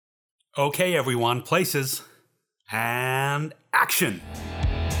Okay, everyone, places, and action.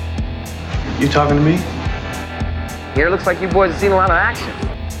 You talking to me? Here, looks like you boys have seen a lot of action.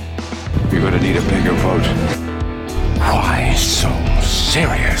 You're gonna need a bigger boat. Why so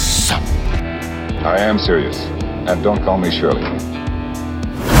serious? I am serious, and don't call me Shirley.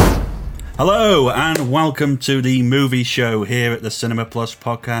 Hello, and welcome to the movie show here at the Cinema Plus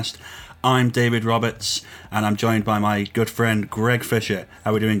podcast. I'm David Roberts, and I'm joined by my good friend Greg Fisher. How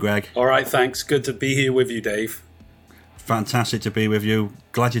are we doing, Greg? All right, thanks. Good to be here with you, Dave. Fantastic to be with you.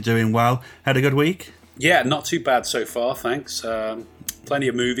 Glad you're doing well. Had a good week? Yeah, not too bad so far, thanks. Plenty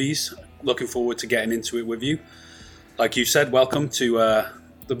of movies. Looking forward to getting into it with you. Like you said, welcome to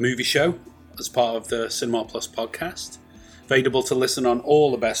the movie show as part of the Cinema Plus podcast. Available to listen on all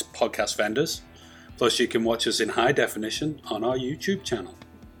the best podcast vendors. Plus, you can watch us in high definition on our YouTube channel.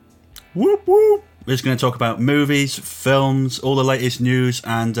 Whoop, whoop. We're just going to talk about movies, films, all the latest news,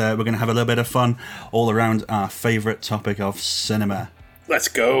 and we're going to have a little bit of fun all around our favourite topic of cinema. Let's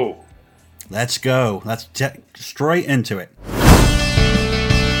go. Let's go. Let's get straight into it.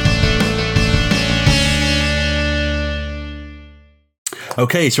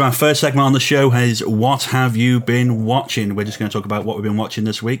 Okay, so our first segment on the show is What Have You Been Watching? We're just going to talk about what we've been watching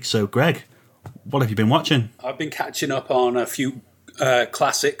this week. So, Greg, what have you been watching? I've been catching up on a few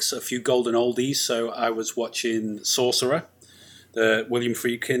classics, a few golden oldies. So I was watching Sorcerer, the William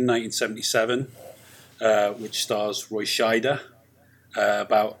Friedkin 1977, which stars Roy Scheider,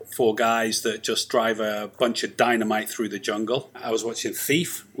 about four guys that just drive a bunch of dynamite through the jungle. I was watching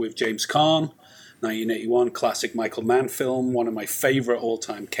Thief with James Caan, 1981, classic Michael Mann film, one of my favourite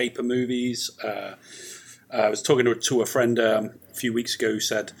all-time caper movies. I was talking to a friend a few weeks ago who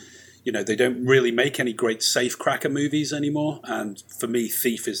said, you know, they don't really make any great safecracker movies anymore, and for me,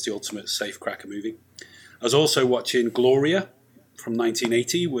 Thief is the ultimate safecracker movie. I was also watching Gloria from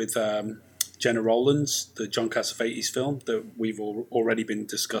 1980 with Gena Rowlands, the John Cassavetes film that we've already been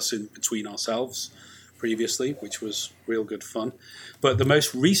discussing between ourselves previously, which was real good fun. But the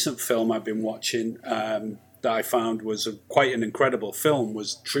most recent film I've been watching that I found was quite an incredible film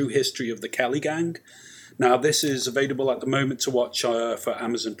was True History of the Kelly Gang. Now, this is available at the moment to watch for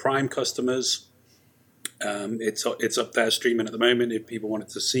Amazon Prime customers. It's up there streaming at the moment if people wanted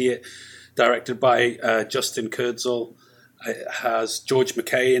to see it. Directed by Justin Kurzel. It has George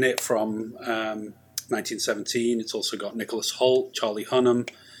McKay in it from 1917. It's also got Nicholas Hoult, Charlie Hunnam,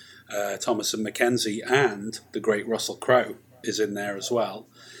 Thomasin McKenzie, and the great Russell Crowe is in there as well.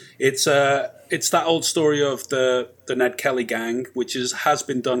 It's that old story of the Ned Kelly gang, which has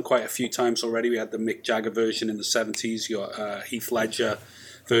been done quite a few times already. We had the Mick Jagger version in the 70s, your Heath Ledger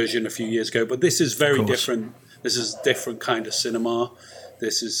version a few years ago. But this is very different. This is a different kind of cinema.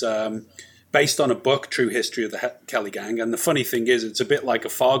 This is based on a book, True History of the Kelly Gang. And the funny thing is, it's a bit like a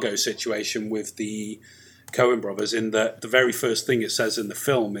Fargo situation with the Coen brothers, in that the very first thing it says in the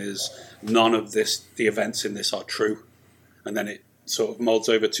film is none of the events in this are true. And then it sort of molds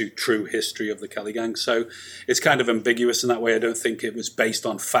over to True History of the Kelly Gang. So it's kind of ambiguous in that way. I don't think it was based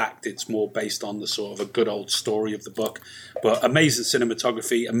on fact. It's more based on the sort of a good old story of the book. But amazing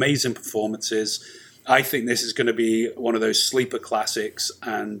cinematography, amazing performances. I think this is going to be one of those sleeper classics.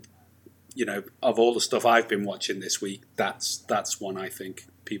 And, you know, of all the stuff I've been watching this week, that's one I think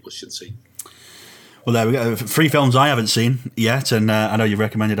people should see. Well, there we go. 3 films I haven't seen yet, and I know you've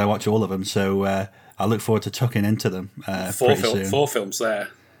recommended I watch all of them, so I look forward to tucking into them soon. 4 films there.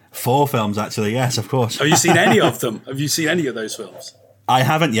 4 films, actually, yes, of course. Have you seen any of them? Have you seen any of those films? I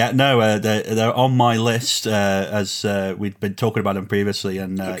haven't yet, no. They're on my list, as we'd been talking about them previously,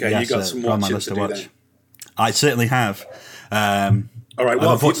 and yes, you got some on my watching list to to do watch. then. I certainly have. All right,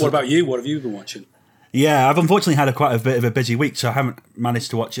 what about you? What have you been watching? Yeah, I've unfortunately had quite a bit of a busy week, so I haven't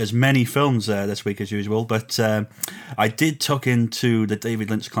managed to watch as many films this week as usual. But I did tuck into the David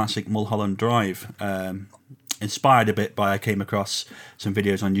Lynch classic Mulholland Drive, inspired a bit by I came across some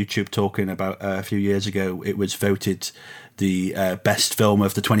videos on YouTube talking about a few years ago. It was voted the best film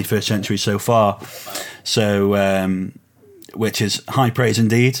of the 21st century so far, so which is high praise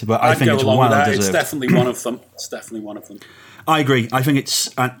indeed. But I think it's well deserved. It's definitely one of them. It's definitely one of them. I agree. I think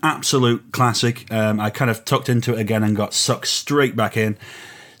it's an absolute classic. I kind of tucked into it again and got sucked straight back in.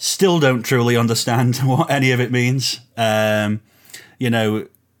 Still don't truly understand what any of it means. You know,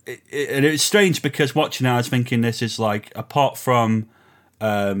 it's strange because watching it, I was thinking this is like, apart from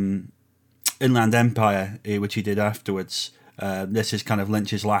Inland Empire, which he did afterwards, this is kind of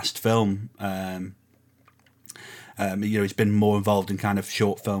Lynch's last film. You know, he's been more involved in kind of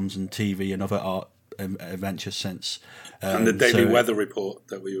short films and TV and other art adventures since. And the Daily Weather Report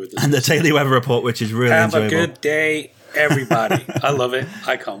that we were discussing. And the Daily Weather Report, which is really enjoyable. Have a good day. Everybody. I love it.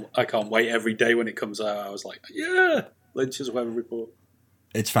 I can't wait every day when it comes out. I was like, yeah, Lynch's Weather Report.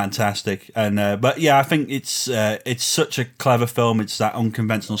 It's fantastic, and but yeah, I think it's such a clever film. It's that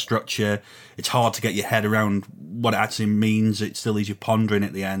unconventional structure. It's hard to get your head around what it actually means. It still leaves you pondering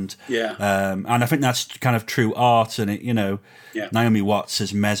at the end. Yeah, and I think that's kind of true art. And it, yeah. Naomi Watts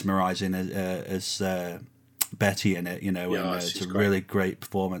is mesmerising as Betty in it. And it's a really great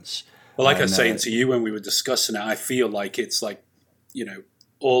performance. Well, like I was saying to you when we were discussing it, I feel like it's like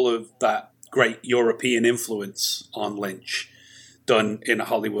all of that great European influence on Lynch done in a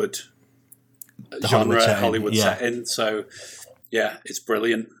Hollywood genre, Hollywood setting. So, yeah, it's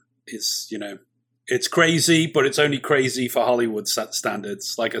brilliant. It's, it's crazy, but it's only crazy for Hollywood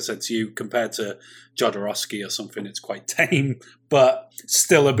standards. Like I said to you, compared to Jodorowsky or something, it's quite tame, but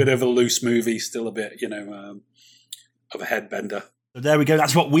still a bit of a loose movie, still a bit, of a headbender. So there we go.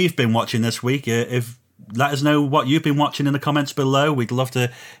 That's what we've been watching this week. Let us know what you've been watching in the comments below. We'd love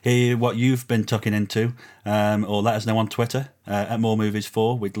to hear what you've been tucking into, or let us know on Twitter at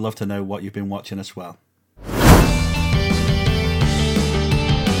MoreMovies4. We'd love to know what you've been watching as well.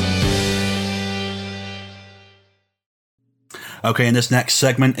 Okay, and this next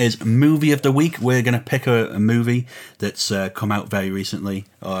segment is Movie of the Week. We're going to pick a movie that's come out very recently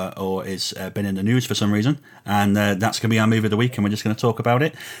or is been in the news for some reason, and that's going to be our Movie of the Week, and we're just going to talk about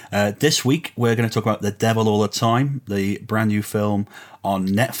it. This week, we're going to talk about The Devil All the Time, the brand new film on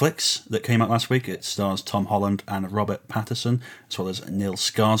Netflix that came out last week. It stars Tom Holland and Robert Pattinson, as well as Neil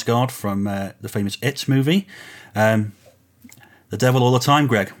Skarsgård from the famous It movie. The Devil All the Time,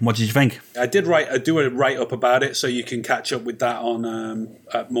 Greg. What did you think? I do a write-up about it, so you can catch up with that on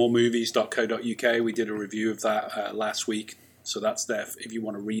at moremovies.co.uk. We did a review of that last week, so that's there if you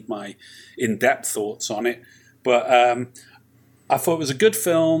want to read my in-depth thoughts on it. But I thought it was a good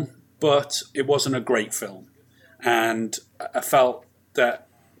film, but it wasn't a great film. And I felt that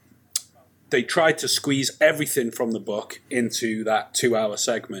they tried to squeeze everything from the book into that 2-hour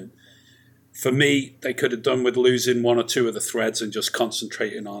segment. For me, they could have done with losing one or two of the threads and just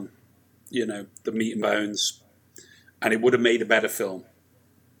concentrating on, the meat and bones, and it would have made a better film.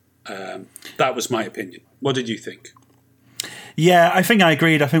 That was my opinion. What did you think? Yeah, I think I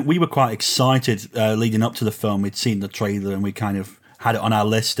agreed. I think we were quite excited leading up to the film. We'd seen the trailer and we kind of had it on our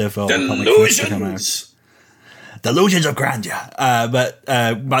list of Delusions! Delusions of grandeur. But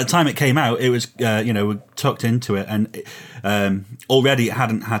by the time it came out, it was, we tucked into it. And already it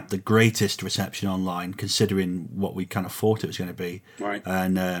hadn't had the greatest reception online, considering what we kind of thought it was going to be. Right.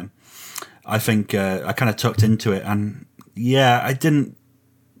 And I think I kind of tucked into it. And yeah, I didn't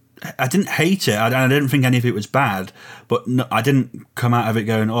hate it. I didn't think any of it was bad. But no, I didn't come out of it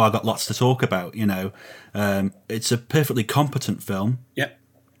going, I got lots to talk about. It's a perfectly competent film. Yeah.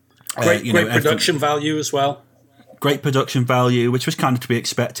 Great production value as well. Great production value, which was kind of to be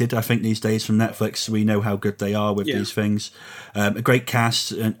expected, I think, these days from Netflix. We know how good they are with these things. A great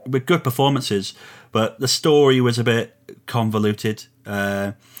cast with good performances, but the story was a bit convoluted.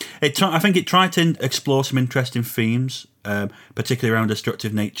 I think it tried to explore some interesting themes, particularly around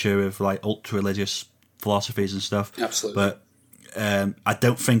destructive nature of like ultra-religious philosophies and stuff. Absolutely. But I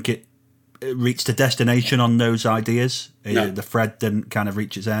don't think it reached a destination on those ideas. No. The thread didn't kind of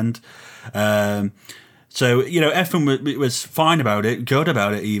reach its end. So, everyone was fine about it, good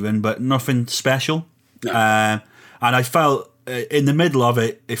about it even, but nothing special. No. And I felt, in the middle of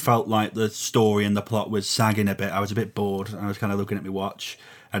it, it felt like the story and the plot was sagging a bit. I was a bit bored. I was kind of looking at my watch.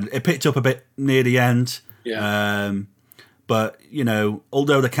 And it picked up a bit near the end. Yeah. But,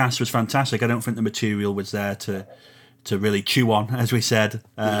 although the cast was fantastic, I don't think the material was there to really chew on, as we said.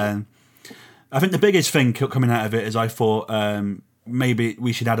 I think the biggest thing coming out of it is I thought... maybe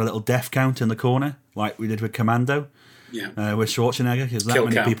we should add a little death count in the corner, like we did with Commando, with Schwarzenegger, because that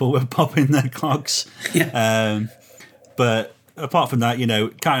many people were popping their clogs. Yeah. But apart from that,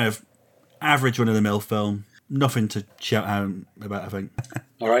 kind of average run-of-the-mill film. Nothing to shout out about, I think.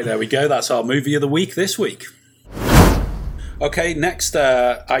 All right, there we go. That's our Movie of the Week this week. Okay, next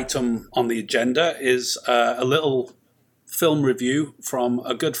item on the agenda is a little film review from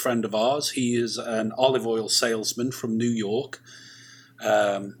a good friend of ours. He is an olive oil salesman from New York.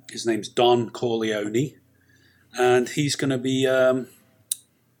 His name's Don Corleone, and he's going to be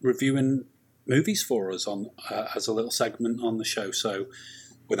reviewing movies for us on as a little segment on the show. So,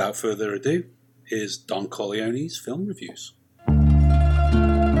 without further ado, here's Don Corleone's film reviews.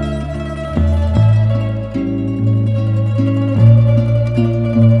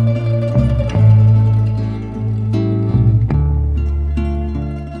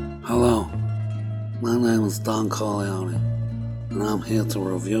 Hello, my name is Don Corleone, and I'm here to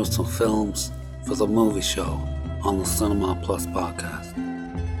review some films for the movie show. on the Cinema Plus podcast.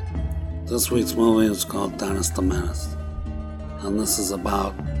 This week's movie is called Dennis the Menace, and this is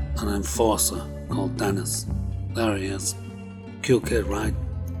about an enforcer called Dennis. There he is. Cute kid, right?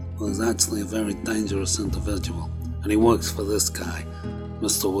 Well, he's actually a very dangerous individual, and he works for this guy,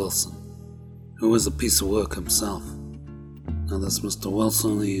 Mr. Wilson, who is a piece of work himself. Now this Mr.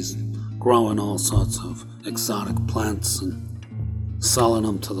 Wilson, he's growing all sorts of exotic plants and selling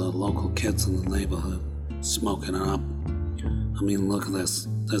them to the local kids in the neighborhood, smoking it up. I mean, look at this.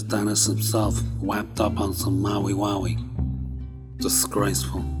 There's Dennis himself, wrapped up on some Maui Wowie.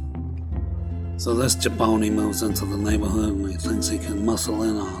 Disgraceful. So this jabroni moves into the neighborhood and he thinks he can muscle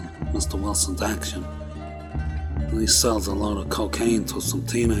in on Mr. Wilson's action. And he sells a load of cocaine to some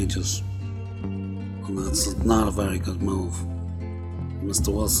teenagers. And that's not a very good move.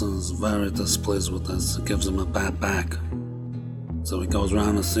 Mr. Wilson is very displeased with this. It gives him a bad back. So he goes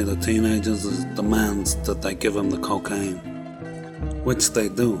around to see the teenagers and demands that they give him the cocaine. Which they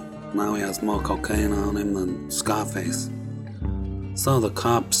do. Now he has more cocaine on him than Scarface. So the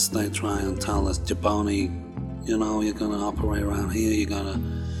cops, they try and tell this jabroni, you know, you're gonna operate around here, you gotta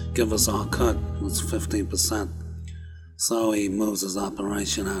give us our cut. It's 15%. So he moves his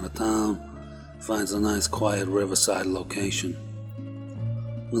operation out of town, finds a nice quiet riverside location.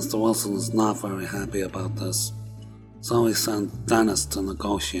 Mr. Wilson is not very happy about this, so he sends Dennis to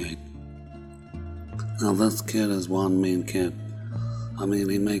negotiate. Now this kid is one mean kid. I mean,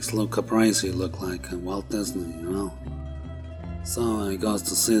 he makes Lou Caprese look like Walt Disney, you know? So he goes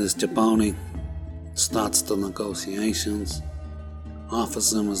to see this jabroni, starts the negotiations,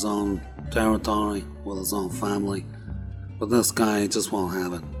 offers him his own territory with his own family, but this guy just won't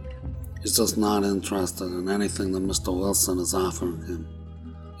have it. He's just not interested in anything that Mr. Wilson is offering him.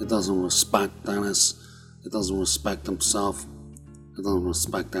 He doesn't respect Dennis, he doesn't respect himself, he doesn't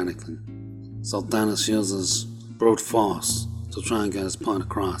respect anything. So Dennis uses brute force to try and get his point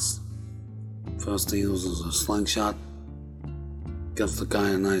across. First he uses a slingshot, gives the guy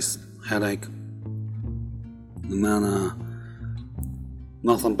a nice headache, and then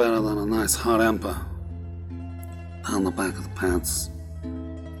nothing better than a nice hot emper down the back of the pants.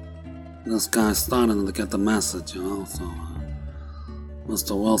 This guy's starting to get the message, you know, so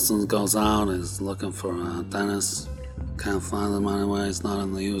Mr. Wilson goes out, is looking for Dennis, can't find him anywhere, he's not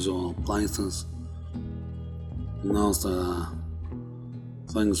in the usual places. He knows that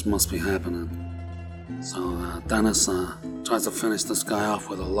things must be happening. So Dennis tries to finish this guy off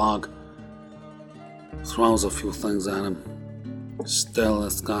with a log, throws a few things at him. Still,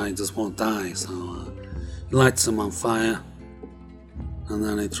 this guy just won't die, so he lights him on fire, and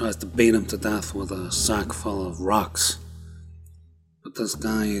then he tries to beat him to death with a sack full of rocks. But this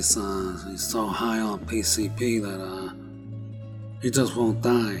guy he's so high on PCP that he just won't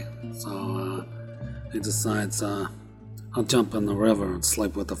die. So he decides, I'll jump in the river and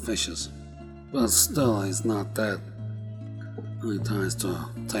sleep with the fishes. But still, he's not dead. He tries to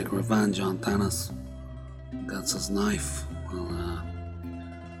take revenge on Dennis. Gets his knife. Well,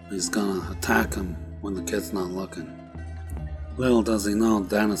 he's gonna attack him when the kid's not looking. Little does he know,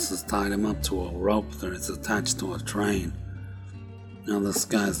 Dennis has tied him up to a rope that is attached to a train. Now this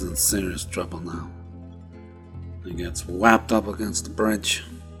guy's in serious trouble now. He gets whapped up against the bridge.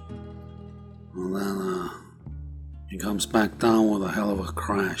 And then he comes back down with a hell of a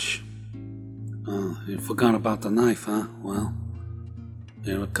crash. You forgot about the knife, huh? Well,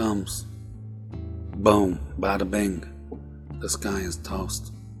 here it comes. Boom, bada bing. This guy is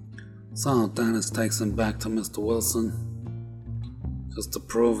toast. So Dennis takes him back to Mr. Wilson, just to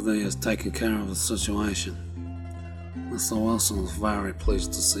prove that he has taken care of the situation. Mr. Wilson is very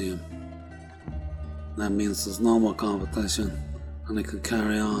pleased to see him. That means there's no more competition, and he can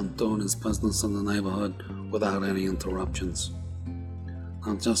carry on doing his business in the neighborhood without any interruptions.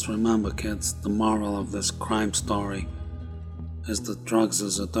 Now just remember, kids, the moral of this crime story is that drugs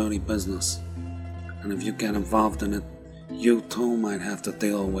is a dirty business, and if you get involved in it, you too might have to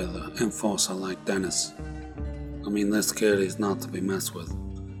deal with an enforcer like Dennis. I mean, this kid is not to be messed with.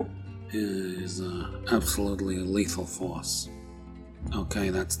 He is absolutely a lethal force. Okay,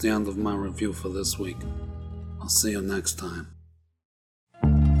 that's the end of my review for this week. I'll see you next time.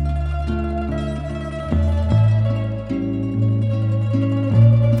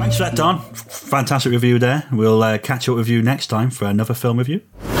 Thanks for that, Don. Fantastic review there. We'll catch up with you next time for another film review.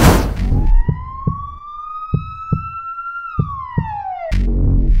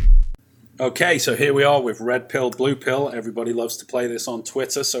 Okay, so here we are with Red Pill, Blue Pill. Everybody loves to play this on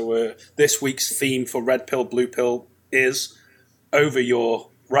Twitter. So this week's theme for Red Pill, Blue Pill is over your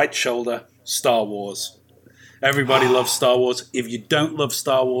right shoulder, Star Wars. Everybody loves Star Wars. If you don't love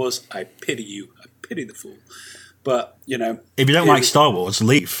Star Wars, I pity you. I pity the fool. But, if you don't like Star Wars,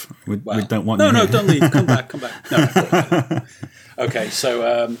 leave. We don't want you. No, don't leave. Come back. No. Okay,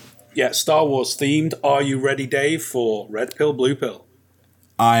 so, Star Wars themed. Are you ready, Dave, for Red Pill, Blue Pill?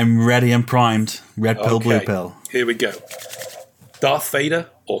 I'm ready and primed. Red pill, blue pill. Here we go. Darth Vader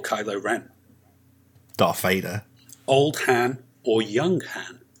or Kylo Ren? Darth Vader. Old Han or young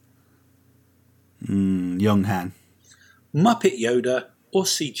Han? Young Han. Muppet Yoda or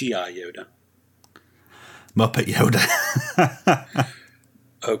CGI Yoda? Muppet Yoda.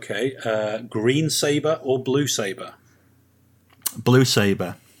 Okay. Green saber or blue saber? Blue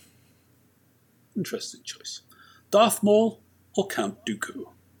saber. Interesting choice. Darth Maul or Count Dooku?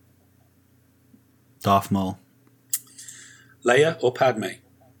 Darth Maul. Leia or Padme?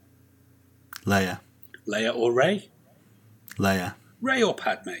 Leia. Leia or Rey? Leia. Rey or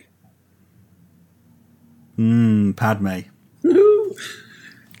Padme? Padme.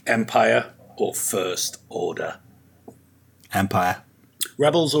 Empire or First Order? Empire.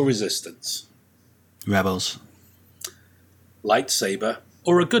 Rebels or Resistance? Rebels. Lightsaber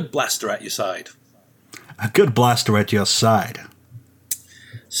or a good blaster at your side? A good blaster at your side.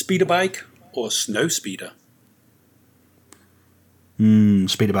 Speeder bike or snow speeder?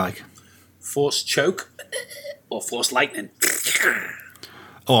 Speeder bike. Force choke or force lightning?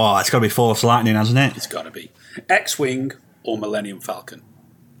 Oh, it's got to be Force Lightning, hasn't it? It's got to be. X-Wing or Millennium Falcon?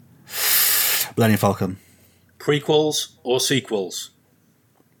 Millennium Falcon. Prequels or sequels?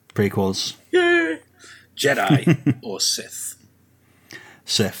 Prequels. Yay! Jedi or Sith?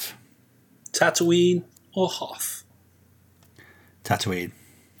 Sith. Tatooine or Hoth? Tatooine.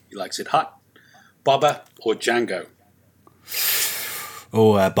 He likes it hot. Boba or Django?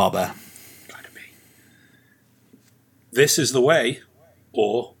 Oh, Boba. Gotta be. This is the way,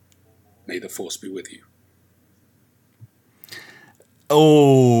 or may the Force be with you.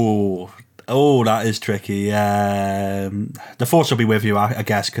 Oh, that is tricky. The Force will be with you, I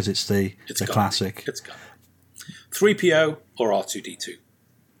guess, because it's the classic. It's got it. 3PO or R2-D2?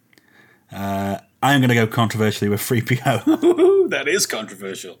 I'm going to go controversially with 3PO. That is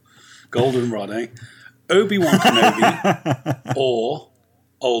controversial. Goldenrod, eh? Obi-Wan Kenobi or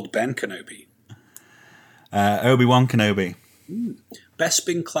old Ben Kenobi? Obi-Wan Kenobi.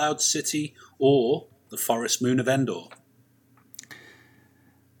 Bespin Cloud City or the Forest Moon of Endor?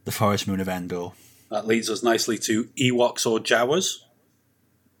 The Forest Moon of Endor. That leads us nicely to Ewoks or Jawas?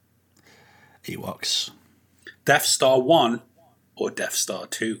 Ewoks. Death Star 1 or Death Star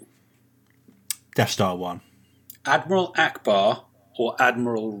 2? Death Star 1. Admiral Akbar or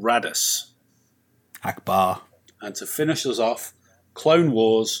Admiral Raddus? Akbar. And to finish us off, Clone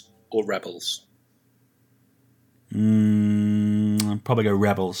Wars or Rebels? I'll probably go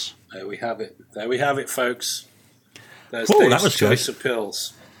Rebels. There we have it, folks. There's Oh, Dave's that was choice good. of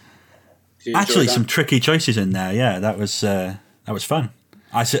pills. Did you enjoy Actually, that? some tricky choices in there. Yeah, that was fun.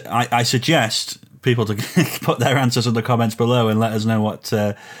 I suggest people to put their answers in the comments below and let us know what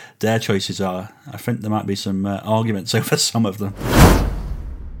their choices are. I think there might be some arguments over some of them.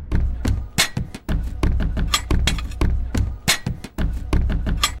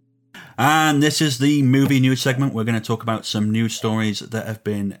 And this is the movie news segment. We're going to talk about some news stories that have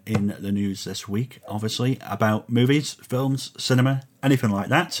been in the news this week, obviously, about movies, films, cinema, anything like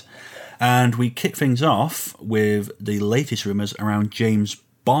that. And we kick things off with the latest rumours around James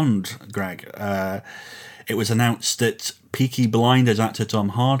Bond, Greg. It was announced that Peaky Blinders actor Tom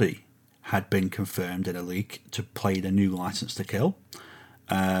Hardy had been confirmed in a leak to play the new Licence to Kill.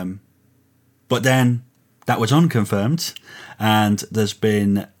 But then that was unconfirmed, and there's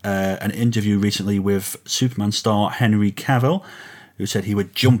been an interview recently with Superman star Henry Cavill, who said he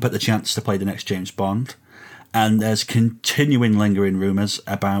would jump at the chance to play the next James Bond. And there's continuing lingering rumours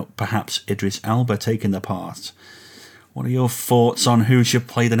about perhaps Idris Elba taking the part. What are your thoughts on who should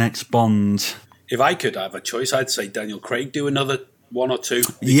play the next Bond? If I could have a choice, I'd say Daniel Craig do another one or two.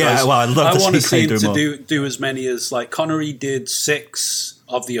 Yeah, well, I'd love to I want to see see Craig him do to do as many as, like, Connery did 6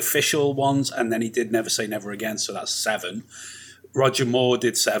 of the official ones, and then he did Never Say Never Again, so that's 7. Roger Moore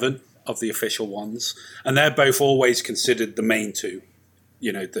did 7 of the official ones, and they're both always considered the main two,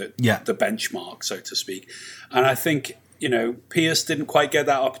 the benchmark, so to speak. And I think, Pierce didn't quite get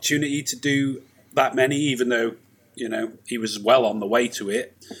that opportunity to do that many, even though, he was well on the way to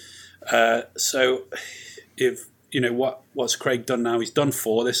it. So if, what's Craig done now? He's done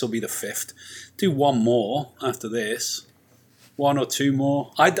 4. This will be the 5th. Do 1 more after this. 1 or 2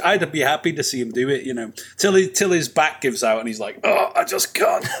 more. I'd be happy to see him do it, till his back gives out and he's like, oh, I just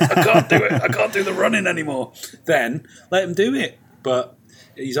can't. I can't do it. I can't do the running anymore. Then let him do it. But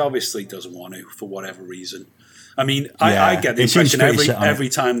he obviously doesn't want to for whatever reason. I mean, I get the impression every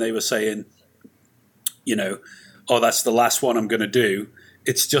time they were saying, oh, that's the last one I'm going to do.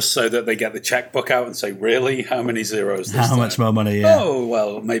 It's just so that they get the checkbook out and say, really? How many zeros this How time? much more money, yeah. Oh,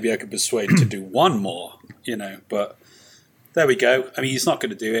 well, maybe I could persuade him to do one more, but there we go. I mean, he's not going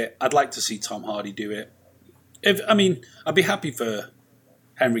to do it. I'd like to see Tom Hardy do it. I'd be happy for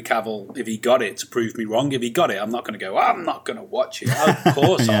Henry Cavill if he got it to prove me wrong. If he got it, I'm not going to go, I'm not going to watch it. Of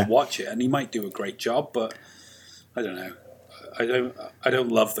course I'll watch it, and he might do a great job, but I don't know. I don't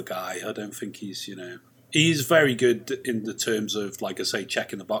love the guy. I don't think he's, he's very good in the terms of, like I say,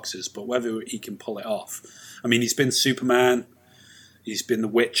 checking the boxes, but whether he can pull it off. I mean, he's been Superman, he's been The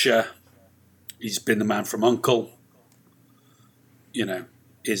Witcher, he's been the Man from U.N.C.L.E.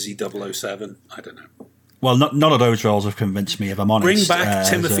 Is he 007? I don't know. Well, none of those roles have convinced me, if I'm honest. Bring back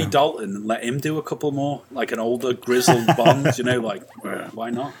Timothy Dalton and let him do a couple more, like an older, grizzled Bond, why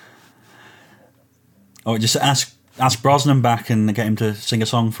not? Or just ask Brosnan back and get him to sing a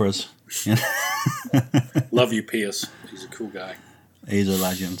song for us. Love you, Pierce. He's a cool guy. He's a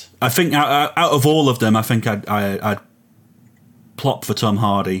legend. I think out of all of them, I think I'd plop for Tom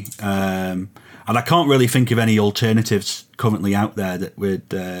Hardy. And I can't really think of any alternatives currently out there that would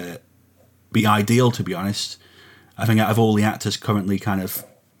be ideal, to be honest. I think out of all the actors currently kind of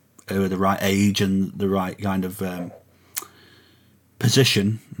the right age and the right kind of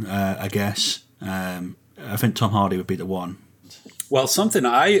position, I guess, I think Tom Hardy would be the one. Well, something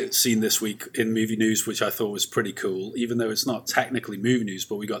I seen this week in movie news, which I thought was pretty cool, even though it's not technically movie news,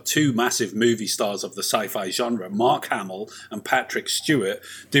 but we got two massive movie stars of the sci-fi genre, Mark Hamill and Patrick Stewart,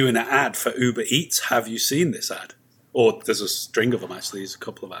 doing an ad for Uber Eats. Have you seen this ad? Or there's a string of them, actually. There's a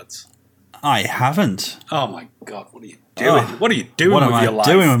couple of ads. I haven't. Oh, my God. What are you doing? What are you doing with your life? What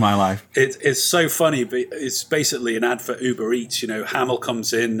am I doing with my life? It's so funny, but it's basically an ad for Uber Eats. Hamill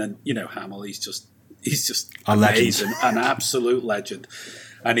comes in and, Hamill, he's just amazing, an absolute legend.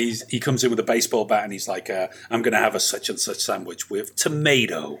 And he comes in with a baseball bat and he's like, I'm going to have a such and such sandwich with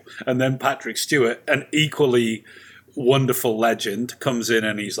tomato. And then Patrick Stewart, an equally wonderful legend, comes in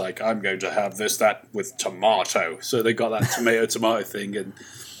and he's like, I'm going to have that with tomato. So they got that tomato thing. And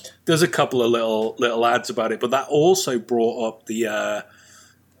there's a couple of little ads about it. But that also brought up the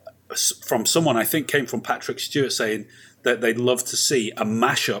from someone, I think came from Patrick Stewart, saying that they'd love to see a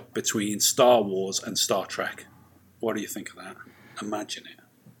mashup between Star Wars and Star Trek. What do you think of that? Imagine it.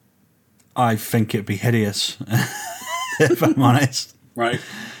 I think it'd be hideous, if I'm honest. Right.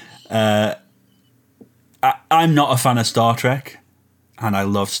 I'm not a fan of Star Trek, and I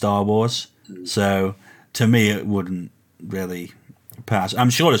love Star Wars. So, to me, it wouldn't really pass.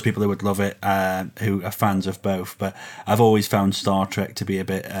 I'm sure there's people who would love it, who are fans of both, but I've always found Star Trek to be a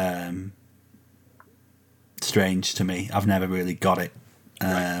bit strange to me. I've never really got it.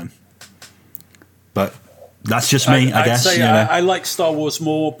 Right. But that's just me, I guess. I'd say I like Star Wars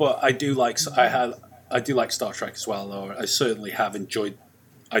more, but I do like Star Trek as well. Or I certainly have enjoyed.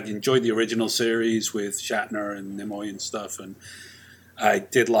 I enjoyed the original series with Shatner and Nimoy and stuff, and I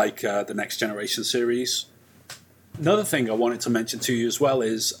did like the Next Generation series. Another thing I wanted to mention to you as well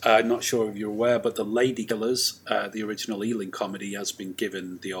is, I'm not sure if you're aware, but The Lady Killers, the original Ealing comedy, has been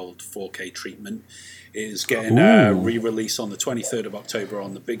given the old 4K treatment. It is getting re-released on the 23rd of October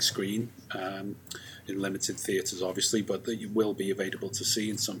on the big screen, in limited theatres obviously, but it will be available to see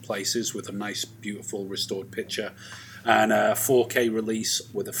in some places with a nice, beautiful, restored picture. And a 4K release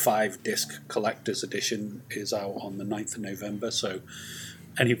with a 5-disc collector's edition is out on the 9th of November, so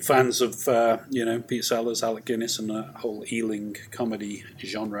any fans of Peter Sellers, Alec Guinness, and the whole Ealing comedy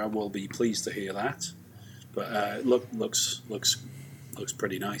genre will be pleased to hear that. But looks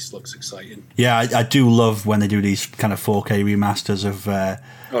pretty nice. Looks exciting. Yeah, I do love when they do these kind of 4K remasters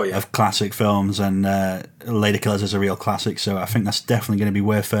of classic films, and Lady Killers is a real classic. So I think that's definitely going to be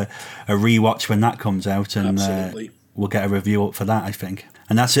worth a rewatch when that comes out, and we'll get a review up for that, I think.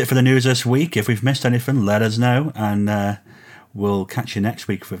 And that's it for the news this week. If we've missed anything, let us know, and we'll catch you next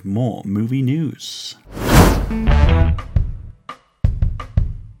week with more movie news.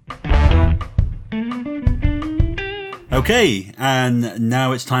 Okay, and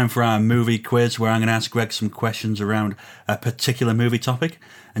now it's time for our movie quiz, where I'm going to ask Greg some questions around a particular movie topic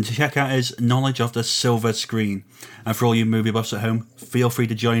and to check out his knowledge of the silver screen. And for all you movie buffs at home, feel free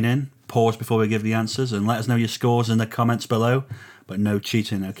to join in, pause before we give the answers, and let us know your scores in the comments below, but no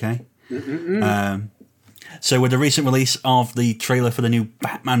cheating, okay? So with the recent release of the trailer for the new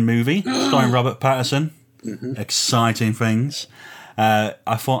Batman movie, starring Robert Pattinson, exciting things,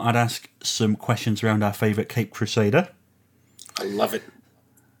 I thought I'd ask some questions around our favourite Caped Crusader. I love it.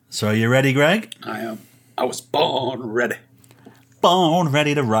 So are you ready, Greg? I am. I was born ready. Born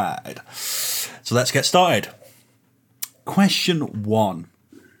ready to ride. So let's get started. Question 1.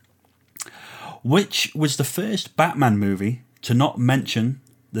 Which was the first Batman movie to not mention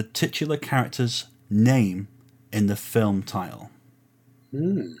the titular character's name in the film title?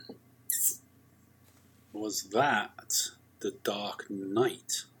 Was that The Dark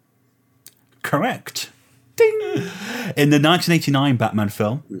Knight? Correct. Ding! In the 1989 Batman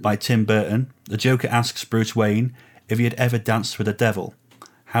film by Tim Burton, the Joker asks Bruce Wayne if he had ever danced with the devil.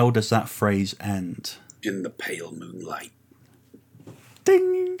 How does that phrase end? In the pale moonlight.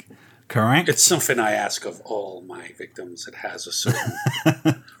 Ding! Correct. It's something I ask of all my victims. It has a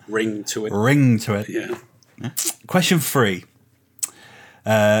certain ring to it. Ring to it. Yeah. Question 3.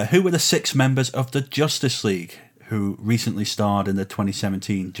 Who were the 6 members of the Justice League who recently starred in the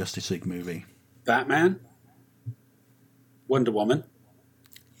 2017 Justice League movie? Batman. Wonder Woman.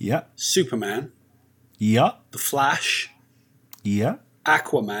 Yeah. Superman. Yeah. The Flash. Yeah.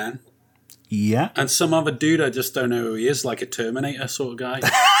 Aquaman. Yeah. And some other dude, I just don't know who he is, like a Terminator sort of guy.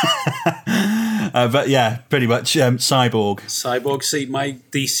 But yeah, pretty much Cyborg. Cyborg.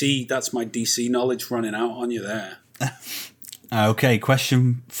 See, that's my DC knowledge running out on you there. Okay,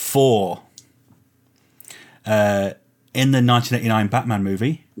 question 4. In the 1989 Batman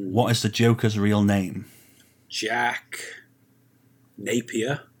movie, what is the Joker's real name? Jack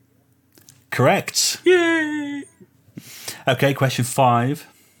Napier. Correct. Yay! Okay, question 5.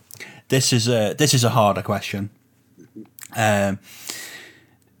 This is a harder question.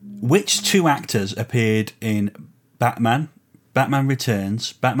 Which 2 actors appeared in Batman, Batman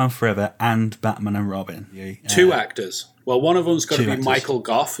Returns, Batman Forever, and Batman and Robin? 2 actors. Well, one of them's got to 2 be actors. Michael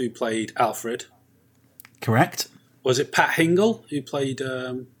Gough, who played Alfred. Correct. Was it Pat Hingle, who played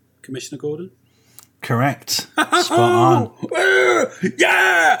Commissioner Gordon? Correct. Spot on.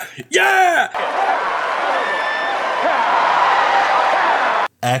 Yeah! Yeah!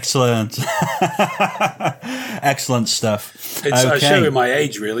 Excellent. Excellent stuff. It's okay. showing my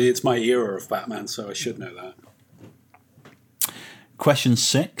age, really. It's my era of Batman, so I should know that. Question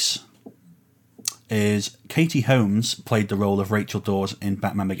 6 is Katie Holmes played the role of Rachel Dawes in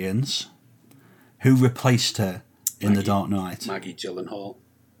Batman Begins. Who replaced her in The Dark Knight? Maggie Gyllenhaal.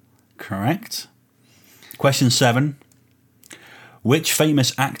 Correct. Question 7. Which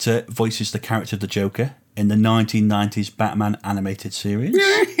famous actor voices the character of the Joker in the 1990s Batman animated series?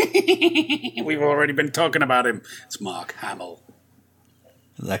 We've already been talking about him. It's Mark Hamill.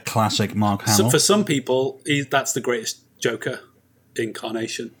 The classic Mark So Hamill. for some people, that's the greatest Joker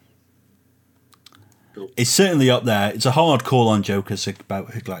incarnation. It's certainly up there. It's a hard call on Jokers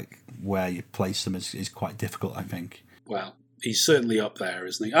about like where you place them is quite difficult, I think. Well, he's certainly up there,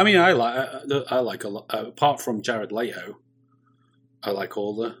 isn't he? I mean, I like a lot. Apart from Jared Leto, I like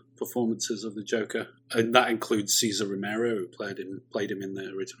all the performances of the Joker, and that includes Cesar Romero, who played him in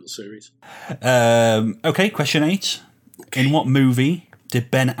the original series. Okay, question 8. Okay. In what movie did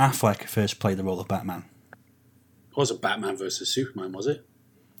Ben Affleck first play the role of Batman? It wasn't Batman versus Superman, was it?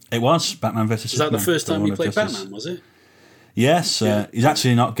 It was Batman versus Superman. Was that the first time he played Batman, was it? Yes. Yeah. He's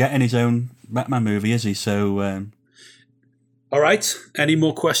actually not getting his own Batman movie, is he? So. All right. Any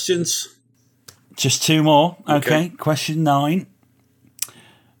more questions? Just 2 more. Okay. Question 9.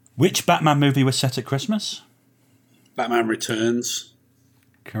 Which Batman movie was set at Christmas? Batman Returns.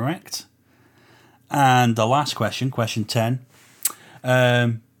 Correct. And the last question, question 10.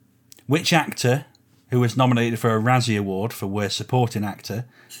 Which actor who was nominated for a Razzie Award for Worst Supporting Actor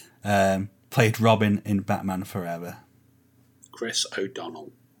played Robin in Batman Forever? Chris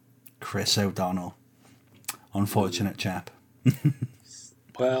O'Donnell. Chris O'Donnell. Unfortunate chap.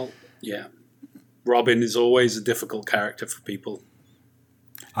 Well, yeah. Robin is always a difficult character for people.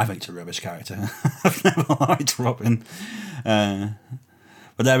 I think it's a rubbish character. I've never liked Robin. But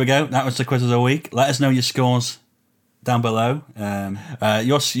there we go. That was the quiz of the week. Let us know your scores down below.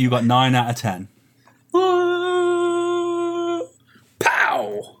 You got 9 out of 10.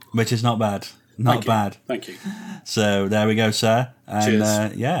 Pow! Which is not bad. Not bad. Thank you. So there we go, sir. And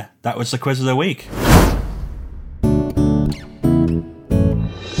Cheers. Yeah, that was the quiz of the week.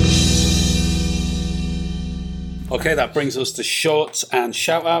 Okay, that brings us to shorts and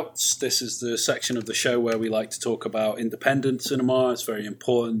shout-outs. This is the section of the show where we like to talk about independent cinema. It's very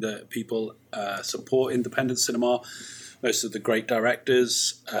important that people support independent cinema. Most of the great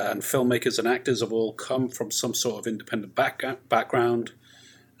directors and filmmakers and actors have all come from some sort of independent background.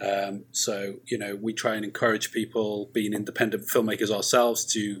 So, we try and encourage people being independent filmmakers ourselves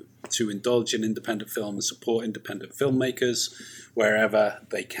to indulge in independent film and support independent filmmakers wherever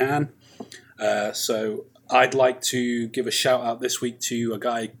they can. So I'd like to give a shout out this week to a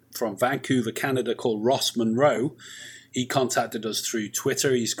guy from Vancouver, Canada called Ross Monroe. He contacted us through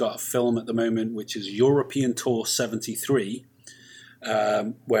Twitter. He's got a film at the moment which is European Tour 73,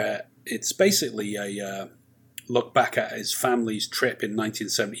 where it's basically a look back at his family's trip in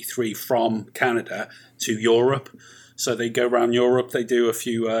 1973 from Canada to Europe. So they go around Europe. They do a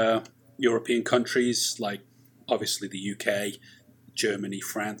few European countries, like obviously the UK, Germany,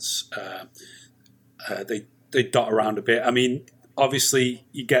 France. They dot around a bit. I mean, obviously,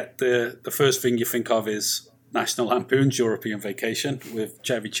 you get the first thing you think of is National Lampoon's European Vacation with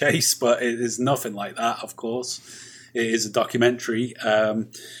Chevy Chase, but it is nothing like that, of course. It is a documentary.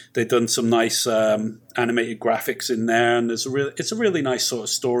 They've done some nice animated graphics in there, and it's a really nice sort of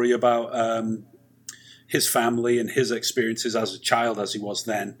story about his family and his experiences as a child, as he was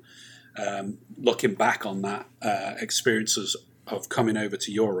then. Looking back on that experiences of coming over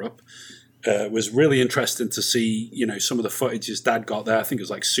to Europe. Was really interesting to see, some of the footage his dad got there. I think it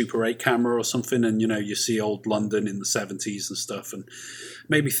was like Super 8 camera or something. And, you see old London in the 70s and stuff. And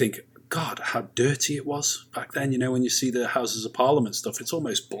made me think, God, how dirty it was back then. When you see the Houses of Parliament stuff, it's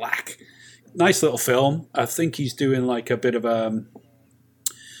almost black. Nice little film. I think he's doing like a bit of a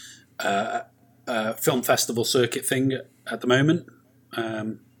film festival circuit thing at the moment.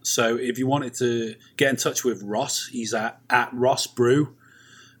 So if you wanted to get in touch with Ross, he's at Ross Brew.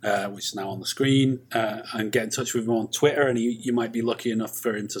 Which is now on the screen, and get in touch with him on Twitter, and you might be lucky enough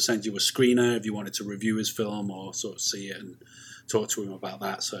for him to send you a screener if you wanted to review his film or sort of see it and talk to him about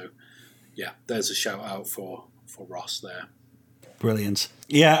that. So, yeah, there's a shout out for Ross there. Brilliant.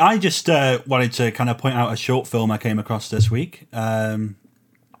 Yeah, I just wanted to kind of point out a short film I came across this week. I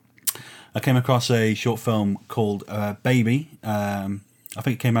came across a short film called Baby. I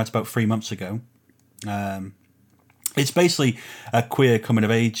think it came out about 3 months ago. It's basically a queer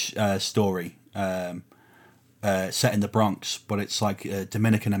coming-of-age story set in the Bronx, but it's like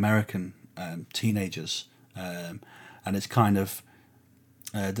Dominican-American teenagers. And it's kind of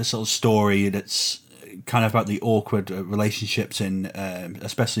this sort of story that's kind of about the awkward relationships in,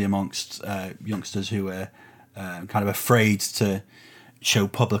 especially amongst youngsters who are kind of afraid to show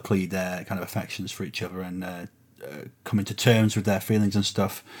publicly their kind of affections for each other and coming to terms with their feelings and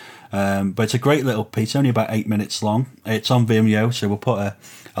stuff. But it's a great little piece, only about 8 minutes long. It's on Vimeo, so we'll put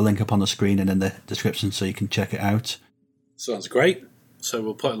a link up on the screen and in the description so you can check it out. Sounds great. So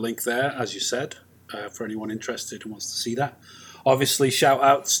we'll put a link there, as you said, for anyone interested who wants to see that. Obviously,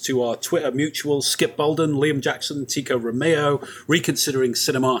 shout-outs to our Twitter mutuals, Skip Bolden, Liam Jackson, Tico Romeo, Reconsidering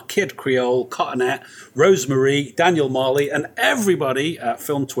Cinema, Kid Creole, Cottonette, Rosemary, Daniel Marley, and everybody at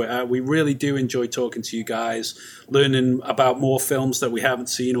Film Twitter. We really do enjoy talking to you guys, learning about more films that we haven't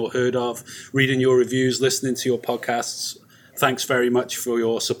seen or heard of, reading your reviews, listening to your podcasts. Thanks very much for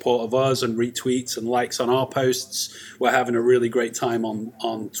your support of us and retweets and likes on our posts. We're having a really great time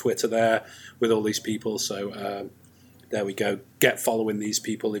on Twitter there with all these people, so... there we go. Get following these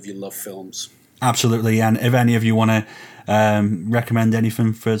people if you love films. Absolutely. And if any of you want to recommend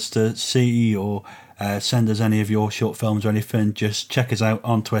anything for us to see or send us any of your short films or anything, just check us out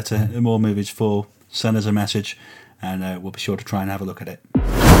on Twitter. More Movies 4. Send us a message and we'll be sure to try and have a look at it.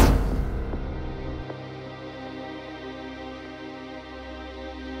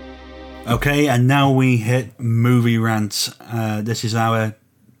 Okay, and now we hit Movie Rant. This is our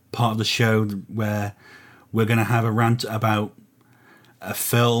part of the show where we're going to have a rant about a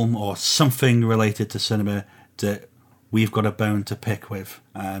film or something related to cinema that we've got a bone to pick with.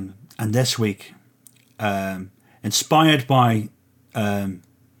 And this week, inspired by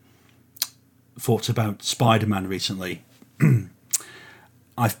thoughts about Spider-Man recently,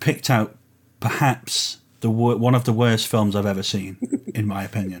 I've picked out perhaps one of the worst films I've ever seen, in my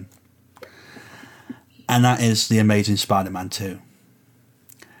opinion. And that is The Amazing Spider-Man 2,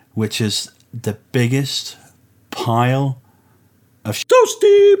 which is the biggest pile of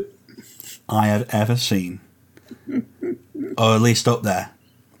Toasty I have ever seen, or at least up there.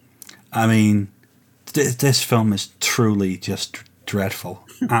 I mean, this film is truly just dreadful,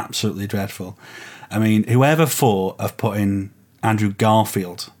 absolutely dreadful. I mean, whoever thought of putting Andrew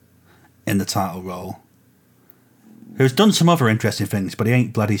Garfield in the title role, who's done some other interesting things, but he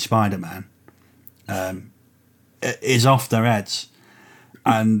ain't bloody Spider-Man, is off their heads.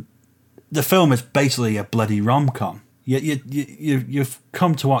 And the film is basically a bloody rom-com. You've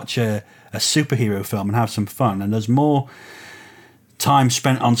come to watch a superhero film and have some fun, and there's more time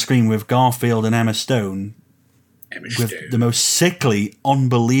spent on screen with Garfield and Emma Stone with the most sickly,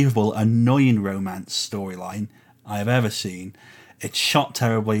 unbelievable, annoying romance storyline I have ever seen. It's shot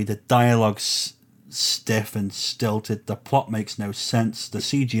terribly, the dialogue's stiff and stilted, the plot makes no sense, the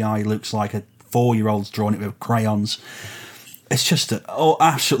CGI looks like a 4-year-old's drawn it with crayons. It's just an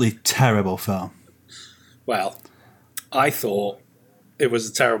absolutely terrible film. Well, I thought it was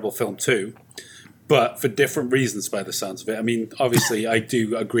a terrible film too, but for different reasons by the sounds of it. I mean, obviously, I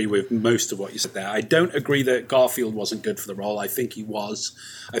do agree with most of what you said there. I don't agree that Garfield wasn't good for the role. I think he was.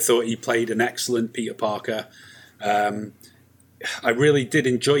 I thought he played an excellent Peter Parker. I really did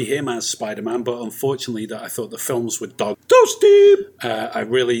enjoy him as Spider-Man, but unfortunately, I thought the films were dusty. I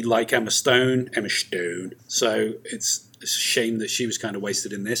really like Emma Stone, so it's a shame that she was kind of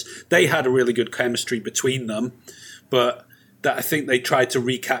wasted in this. They had a really good chemistry between them, but I think they tried to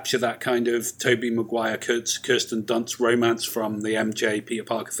recapture that kind of Tobey Maguire, Kirsten Dunst romance from the MJ Peter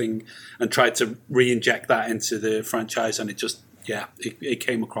Parker thing, and tried to re-inject that into the franchise, and it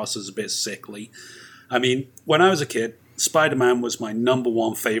came across as a bit sickly. I mean, when I was a kid, Spider-Man was my number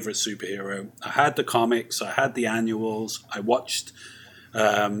one favorite superhero. I had the comics, I had the annuals, I watched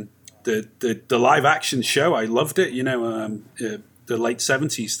the live action show. I loved it. The late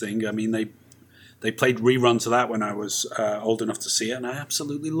 70s thing. I mean, they played reruns of that when I was old enough to see it, and I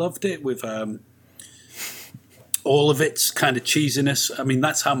absolutely loved it with all of its kind of cheesiness. I mean,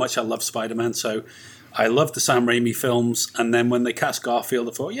 that's how much I love Spider-Man. So I love the Sam Raimi films, and then when they cast Garfield,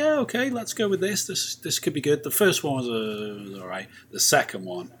 I thought, yeah, okay, let's go with this. This could be good. The first one was all right. The second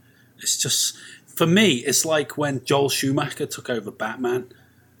one, it's just, for me, it's like when Joel Schumacher took over Batman.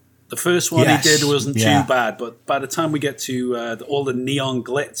 The first one he did wasn't too bad, but by the time we get to all the neon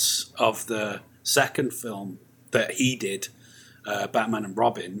glitz of the second film that he did, Batman and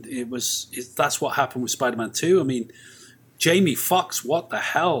Robin, that's what happened with Spider-Man 2. I mean, Jamie Foxx, what the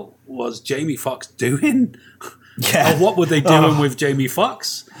hell was Jamie Foxx doing? Yeah. Or what were they doing with Jamie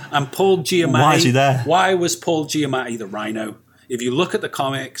Foxx? And Paul Giamatti. Why is he there? Why was Paul Giamatti the Rhino? If you look at the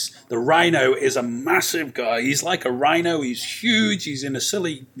comics, the Rhino is a massive guy. He's like a rhino. He's huge. He's in a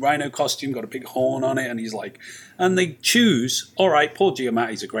silly rhino costume, got a big horn on it, and they choose. All right, Paul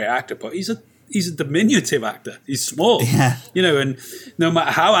Giamatti's a great actor, but he's a diminutive actor. He's small. Yeah. And no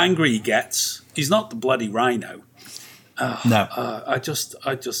matter how angry he gets, he's not the bloody Rhino. No. I just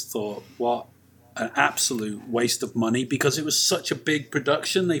thought, what an absolute waste of money, because it was such a big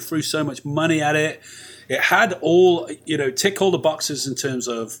production. They threw so much money at it. It had all, tick all the boxes in terms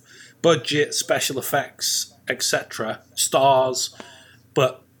of budget, special effects, etc., stars.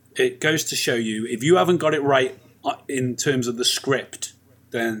 But it goes to show you, if you haven't got it right in terms of the script,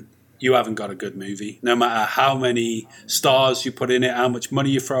 then you haven't got a good movie. No matter how many stars you put in it, how much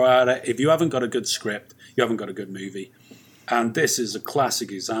money you throw at it, if you haven't got a good script, you haven't got a good movie. And this is a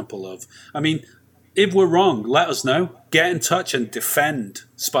classic example of, I mean, if we're wrong, let us know. Get in touch and defend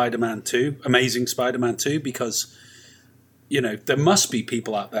Spider-Man 2, Amazing Spider-Man 2, because, there must be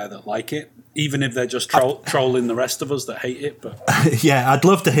people out there that like it, even if they're just trolling the rest of us that hate it. But yeah, I'd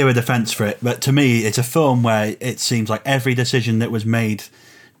love to hear a defense for it, but to me, it's a film where it seems like every decision that was made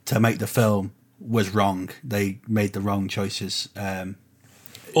to make the film was wrong. They made the wrong choices.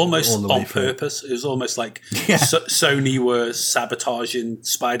 Almost on purpose. It was almost like Sony were sabotaging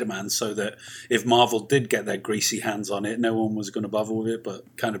Spider-Man so that if Marvel did get their greasy hands on it, no one was going to bother with it,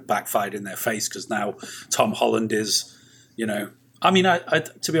 but kind of backfired in their face because now Tom Holland is, I mean, I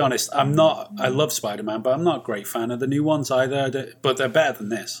to be honest, I love Spider-Man, but I'm not a great fan of the new ones either, but they're better than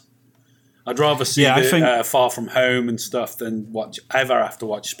this. I'd rather see Far From Home and stuff than ever have to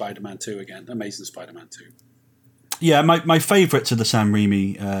watch Spider-Man 2 again, Amazing Spider-Man 2. Yeah, my favourites are the Sam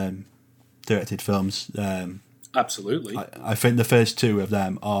Raimi directed films. Absolutely. I think the first two of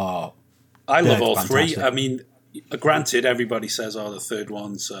them are... I love all fantastic. Three. I mean, granted, everybody says, the third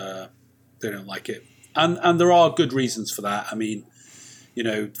one's... they don't like it. And there are good reasons for that. I mean,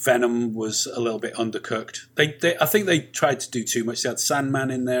 Venom was a little bit undercooked. I think they tried to do too much. They had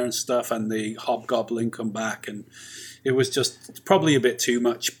Sandman in there and stuff, and the Hobgoblin come back, and it was just probably a bit too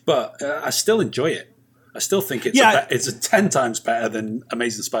much. But I still enjoy it. I still think it's a 10 times better than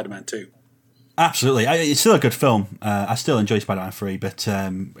Amazing Spider-Man 2. Absolutely. It's still a good film. I still enjoy Spider-Man 3, but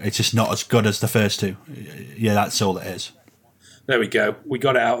it's just not as good as the first two. Yeah, that's all it is. There we go. We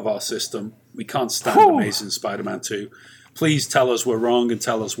got it out of our system. We can't stand Amazing Spider-Man 2. Please tell us we're wrong and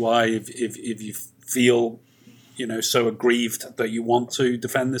tell us why if you feel, so aggrieved that you want to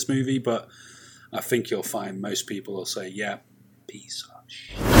defend this movie. But I think you'll find most people will say, yeah, piece of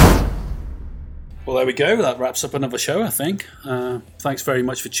shit. Well, there we go. That wraps up another show, I think. Thanks very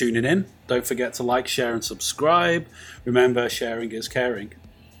much for tuning in. Don't forget to like, share, and subscribe. Remember, sharing is caring.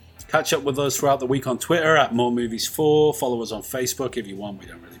 Catch up with us throughout the week on Twitter at MoreMovies4. Follow us on Facebook if you want. We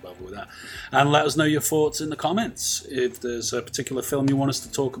don't really bother with that. And let us know your thoughts in the comments. If there's a particular film you want us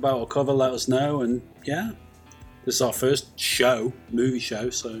to talk about or cover, let us know. And yeah, this is our first movie show,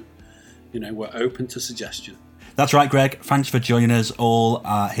 so, we're open to suggestion. That's right, Greg. Thanks for joining us all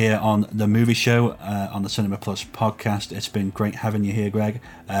here on the movie show on the Cinema Plus podcast. It's been great having you here, Greg.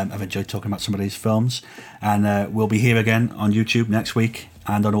 I've enjoyed talking about some of these films. And we'll be here again on YouTube next week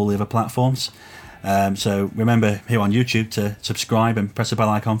and on all the other platforms. So remember here on YouTube to subscribe and press the bell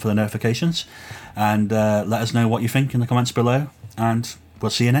icon for the notifications. And let us know what you think in the comments below. And we'll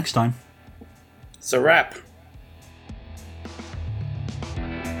see you next time. It's a wrap.